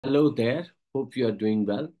Hello there. Hope you are doing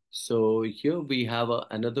well. So here we have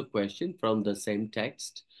another question from the same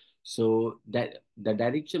text. So that the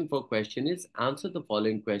direction for question is answer the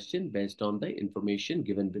following question based on the information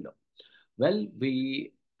given below. Well,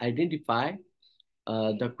 we identify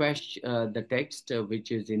the text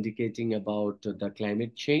which is indicating about the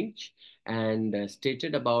climate change and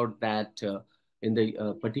stated about that in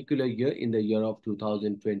the particular year, in the year of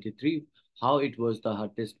 2023, how it was the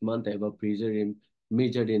hottest month ever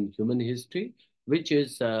measured in human history, which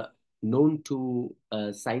is known to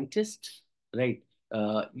scientists, right?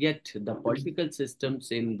 Yet the political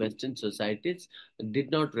systems in Western societies did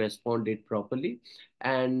not respond it properly,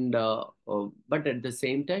 and but at the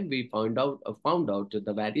same time we found out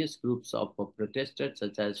the various groups of protesters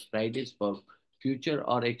such as Fridays for Future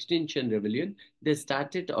or Extinction Rebellion. They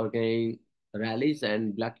started organizing rallies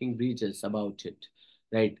and blocking bridges about it,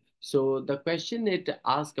 right? So the question it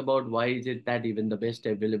asks about, why is it that even the best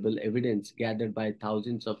available evidence gathered by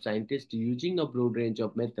thousands of scientists using a broad range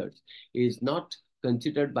of methods is not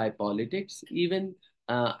considered by politics? Even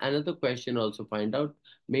another question also find out,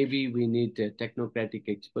 maybe we need a technocratic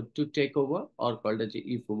expert to take over, or called as,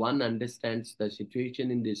 if one understands the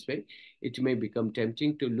situation in this way, it may become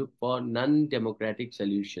tempting to look for non-democratic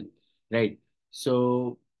solution, right?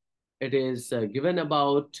 So it is given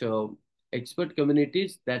about expert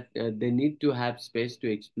communities that they need to have space to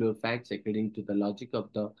explore facts according to the logic of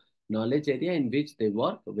the knowledge area in which they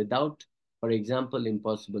work, without, for example,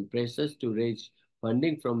 impossible pressures to raise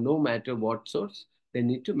funding from no matter what source. They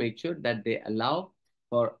need to make sure that they allow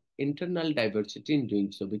for internal diversity in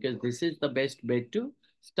doing so, because this is the best way to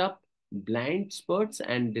stop blind spots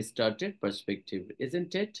and distorted perspective,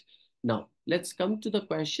 isn't it? Now, let's come to the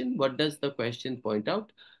question. What does the question point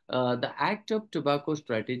out? The act of tobacco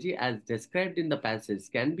strategy, as described in the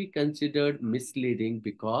passage, can be considered misleading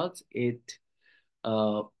because the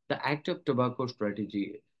act of tobacco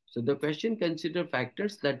strategy. So the question consider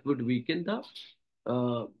factors that would weaken the,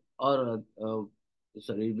 or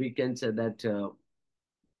sorry, we can say that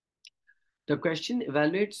the question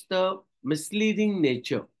evaluates the misleading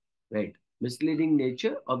nature, right? Misleading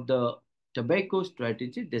nature of the tobacco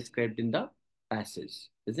strategy described in the passage,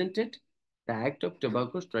 isn't it? The act of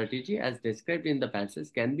tobacco strategy, as described in the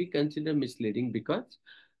passage, can be considered misleading because,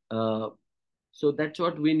 uh, so that's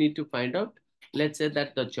what we need to find out. Let's say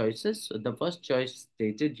that the choices, so the first choice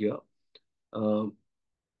stated here, uh,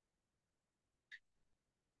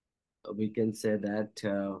 we can say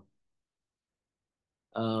that.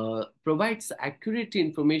 Provides accurate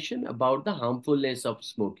information about the harmfulness of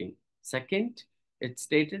smoking. Second, it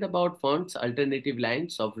stated about funds alternative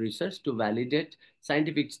lines of research to validate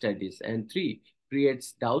scientific studies. And three,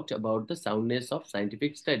 creates doubt about the soundness of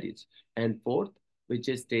scientific studies. And fourth, which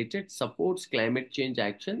is stated, supports climate change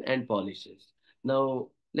action and policies. Now,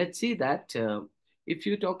 let's see that if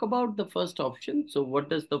you talk about the first option, so what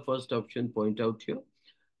does the first option point out here?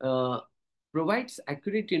 uh, Provides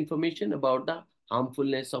accurate information about the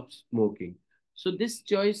harmfulness of smoking. So this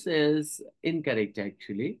choice is incorrect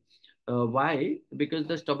actually. Why? Because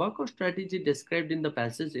the tobacco strategy described in the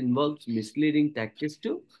passage involves misleading tactics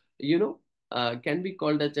to, you know, can be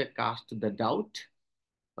called as a uh, cast the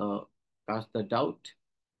doubt.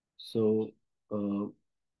 So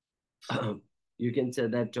uh, you can say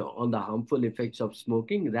that on the harmful effects of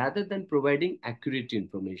smoking rather than providing accurate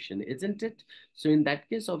information, isn't it? So in that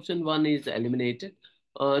case, option one is eliminated.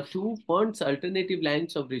 Two, funds alternative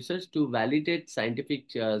lines of research to validate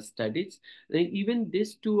scientific studies. Then even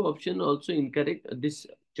this two option also incorrect. This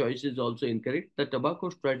choice is also incorrect. The tobacco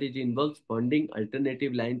strategy involves funding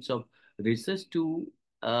alternative lines of research to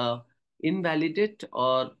uh, invalidate,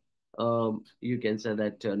 or you can say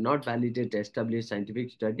that not validate established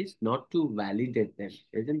scientific studies, not to validate them,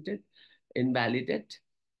 isn't it? Invalidate,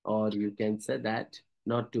 or you can say that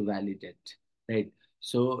not to validate, right?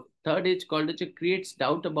 So third is called as it creates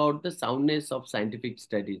doubt about the soundness of scientific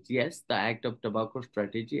studies. Yes, the act of tobacco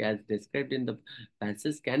strategy, as described in the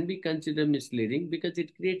passage, can be considered misleading because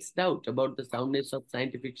it creates doubt about the soundness of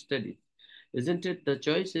scientific studies. Isn't it? The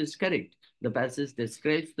choice is correct. The passage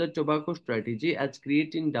describes the tobacco strategy as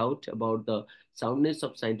creating doubt about the soundness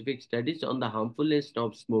of scientific studies on the harmfulness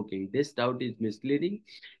of smoking. This doubt is misleading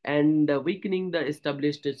and weakening the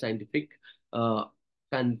established uh,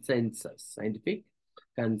 consensus. Scientific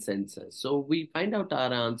consensus. So we find out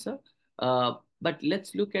our answer. But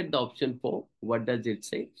let's look at the option four. What does it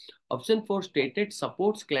say? Option 4 stated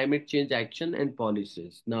supports climate change action and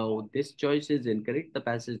policies. Now, this choice is incorrect. The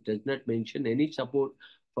passage does not mention any support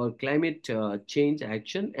for climate change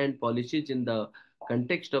action and policies in the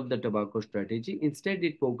context of the tobacco strategy. Instead,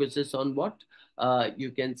 it focuses on what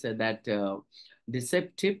you can say that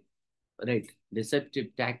deceptive, right?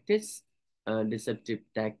 Deceptive tactics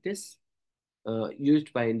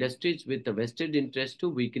used by industries with a vested interest to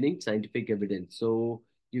weakening scientific evidence. So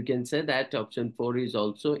you can say that option 4 is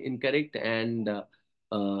also incorrect and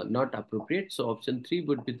not appropriate. So option 3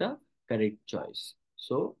 would be the correct choice.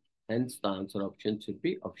 So hence the answer option should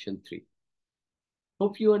be option 3.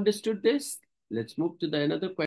 Hope you understood this. Let's move to the another question.